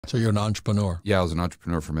So you're an entrepreneur. Yeah, I was an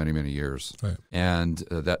entrepreneur for many, many years. Right. And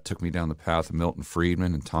that took me down the path of Milton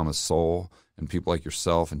Friedman and Thomas Sowell and people like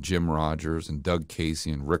yourself and Jim Rogers and Doug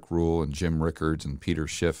Casey and Rick Rule and Jim Rickards and Peter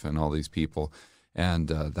Schiff and all these people. And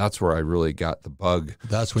that's where I really got the bug.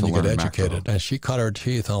 That's when you get educated. And she cut her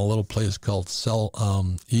teeth on a little place called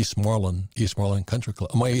East Moreland Country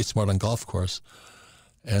Club, East Moreland Golf Course.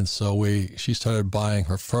 And so she started buying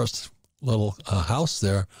her first little house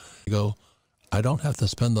there. I go, I don't have to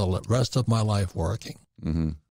spend the rest of my life working. Mm-hmm.